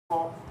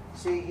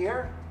See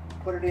here,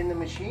 put it in the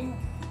machine.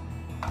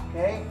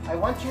 Okay, I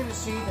want you to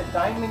see the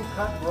diamond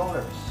cut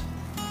rollers.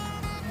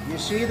 You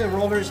see the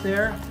rollers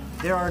there?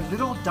 There are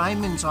little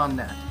diamonds on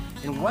that.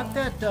 And what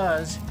that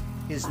does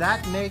is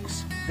that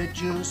makes the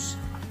juice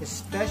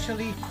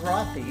especially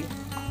frothy.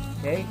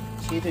 Okay,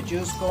 see the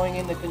juice going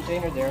in the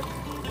container there?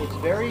 It's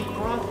very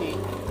frothy.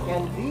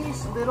 And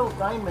these little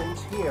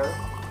diamonds here,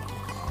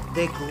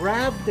 they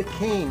grab the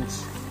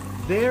canes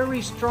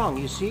very strong.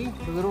 You see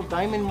the little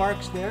diamond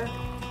marks there?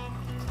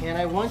 And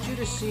I want you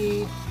to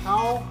see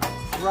how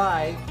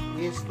dry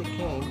is the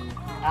cane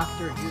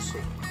after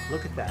juicing.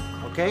 Look at that,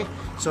 okay?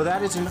 So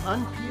that is an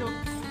unpeeled,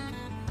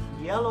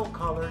 yellow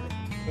colored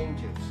cane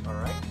juice, all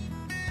right?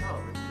 So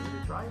let's give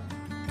it a try.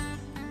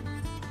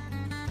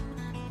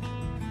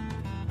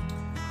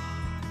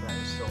 That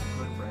is so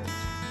good, friends.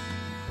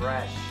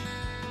 Fresh,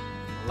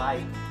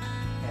 light,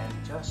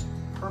 and just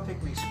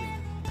perfectly sweet.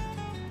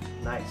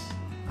 Nice.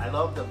 I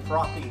love the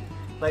frothy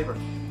flavor.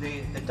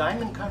 The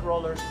diamond cut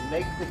rollers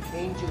make the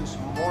cane juice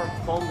more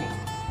foamy,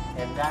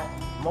 and that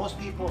most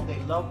people, they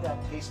love that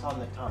taste on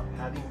the tongue,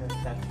 having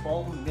that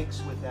foam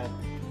mixed with that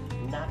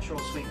natural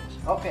sweetness.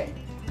 Okay,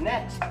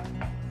 next,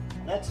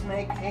 let's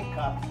make a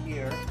cup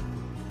here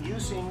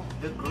using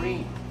the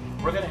green.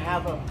 We're gonna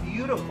have a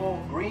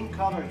beautiful green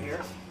color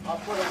here. I'll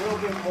put a little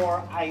bit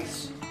more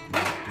ice,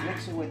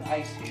 mix it with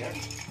ice here.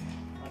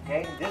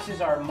 Okay, this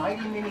is our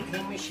Mighty Mini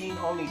Cane Machine,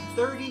 only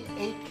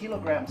 38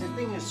 kilograms. This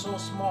thing is so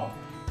small,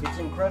 it's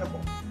incredible.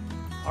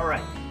 All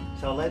right,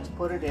 so let's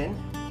put it in.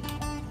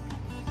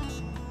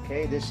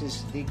 Okay, this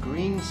is the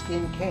green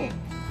skin cane.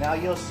 Now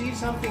you'll see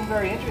something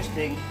very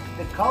interesting.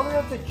 The color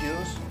of the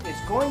juice is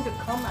going to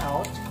come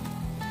out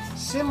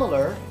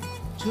similar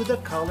to the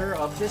color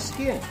of the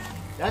skin.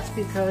 That's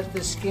because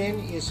the skin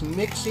is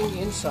mixing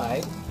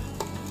inside.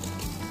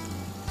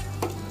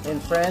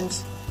 And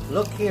friends,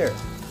 look here.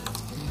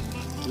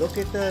 Look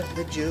at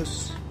the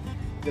juice,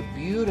 the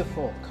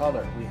beautiful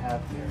color we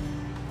have here.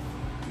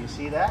 You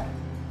see that?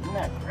 Isn't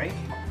that great?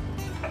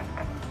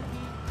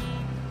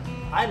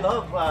 I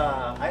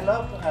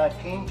love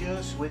cane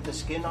juice with the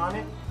skin on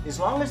it. As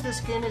long as the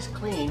skin is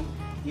clean,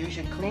 you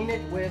should clean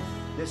it with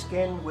the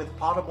skin with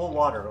potable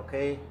water.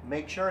 Okay?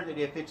 Make sure that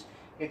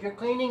if you're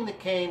cleaning the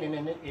cane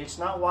and it's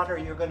not water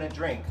you're going to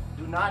drink,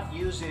 do not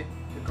use it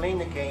to clean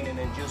the cane and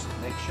then juice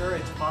it. Make sure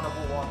it's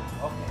potable water.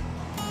 Okay.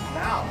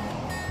 Now,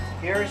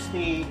 here's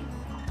the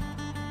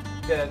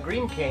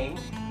green cane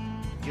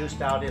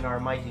juiced out in our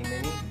Mighty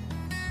Mini,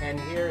 and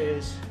here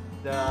is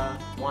the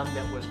one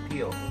that was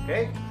peeled.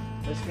 Okay,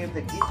 let's give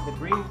the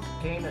green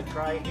cane a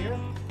try here.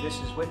 This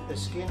is with the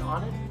skin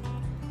on it.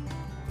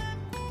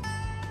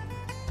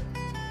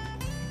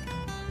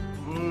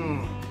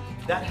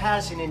 That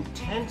has an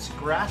intense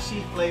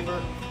grassy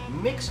flavor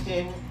mixed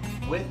in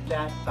with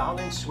that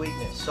balanced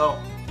sweetness. So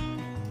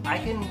I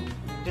can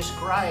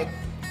describe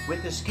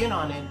with the skin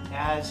on it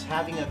as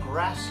having a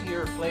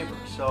grassier flavor.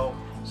 So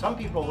some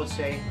people would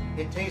say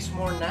it tastes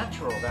more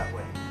natural that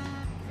way.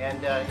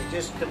 And it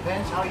just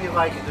depends how you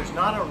like it. There's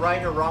not a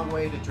right or wrong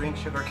way to drink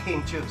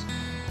sugarcane juice.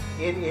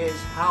 It is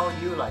how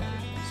you like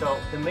it. So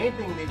the main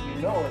thing that you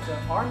know is that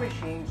our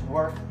machines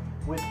work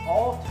with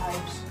all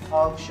types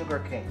of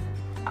sugarcane.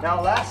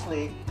 Now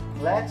lastly,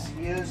 let's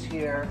use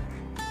here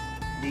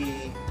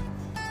the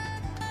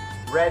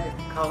red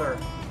color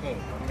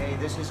cane. Okay,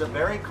 this is a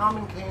very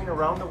common cane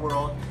around the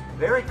world,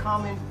 very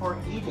common for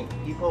eating.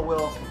 People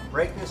will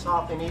break this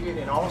off and eat it,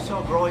 and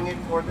also growing it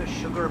for the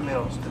sugar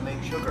mills to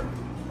make sugar.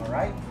 All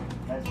right,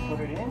 let's put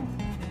it in.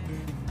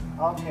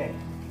 Okay,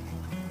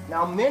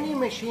 now many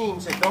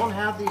machines that don't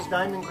have these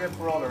diamond grip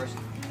rollers,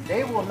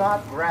 they will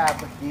not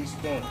grab these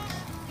canes.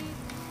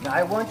 Now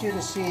I want you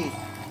to see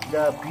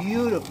the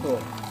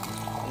beautiful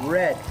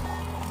red,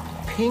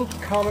 pink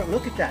color.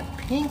 Look at that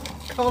pink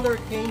color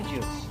cane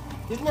juice.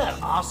 Isn't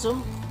that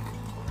awesome?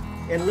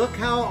 And look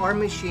how our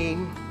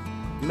machine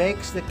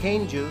makes the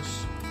cane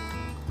juice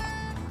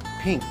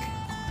pink.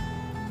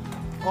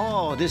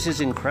 Oh, this is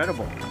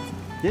incredible.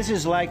 This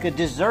is like a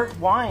dessert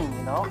wine,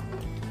 you know.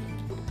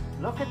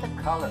 Look at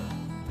the color.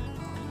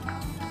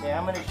 Okay,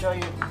 I'm going to show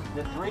you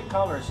the three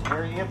colors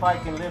here, if I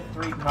can lift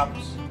 3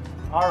 cups.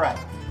 All right.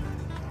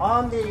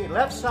 On the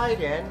left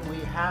side end, we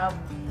have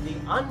the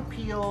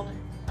unpeeled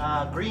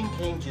green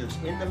cane juice.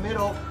 In the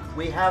middle,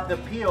 we have the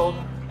peeled.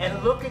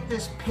 And look at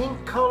this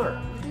pink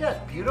color. Isn't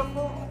that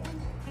beautiful?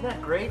 Isn't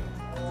that great?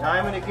 Now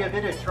I'm going to give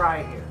it a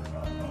try here.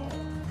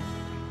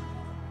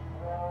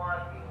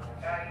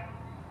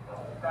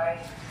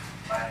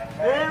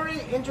 Very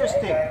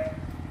interesting.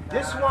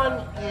 This one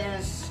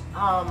is,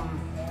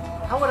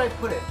 how would I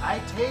put it?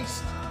 I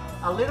taste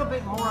a little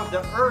bit more of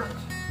the earth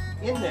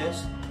in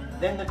this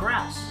than the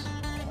grass.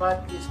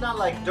 But it's not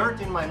like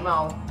dirt in my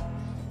mouth.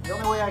 The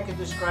only way I could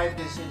describe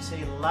this is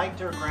a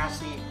lighter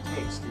grassy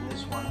taste in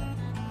this one.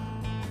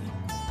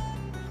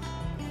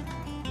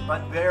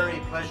 But very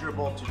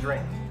pleasurable to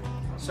drink.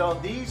 So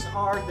these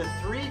are the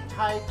 3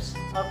 types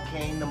of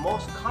cane, the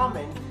most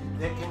common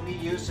that can be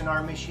used in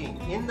our machine.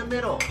 In the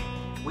middle,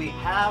 we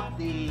have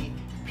the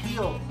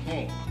peeled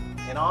cane.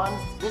 And on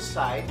this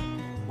side,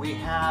 we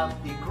have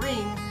the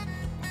green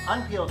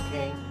unpeeled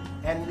cane,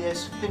 and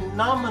this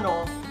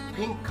phenomenal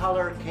pink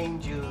color cane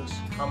juice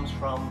comes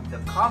from the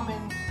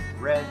common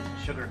red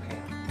sugar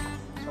cane.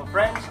 So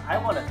friends, I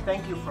want to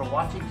thank you for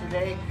watching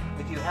today.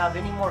 If you have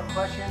any more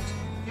questions,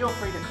 feel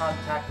free to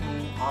contact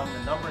me on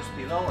the numbers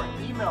below or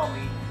email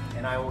me,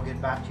 and I will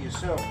get back to you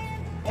soon.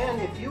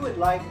 And if you would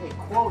like a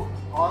quote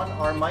on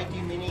our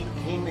Mighty Mini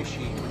cane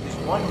machine, which is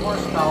 1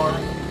 horsepower,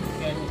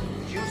 can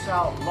juice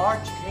out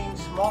large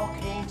canes, small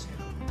canes,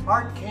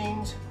 hard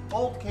canes,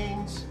 old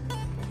canes,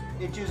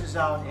 it juices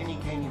out any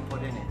cane you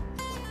put in it.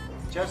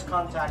 Just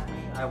contact me.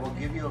 I will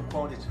give you a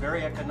quote. It's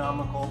very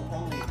economical,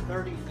 only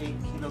 38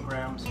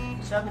 kilograms,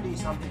 70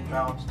 something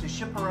pounds to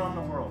ship around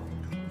the world.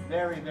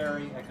 Very,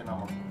 very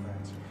economical,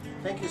 friends.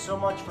 Thank you so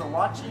much for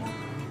watching.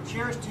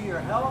 Cheers to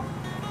your health.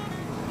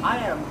 I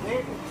am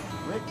Dick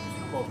with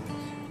two Bogies.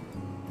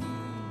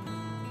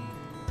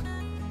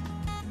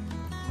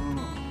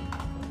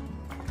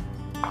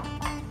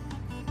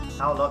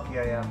 How lucky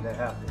I am to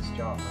have this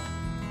job.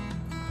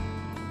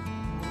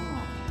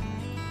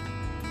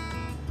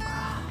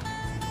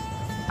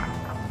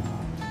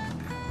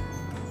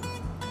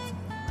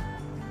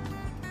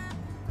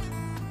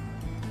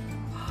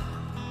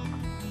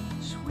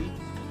 Sweet,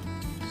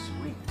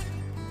 sweet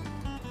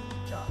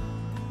job.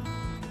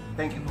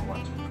 Thank you for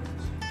watching.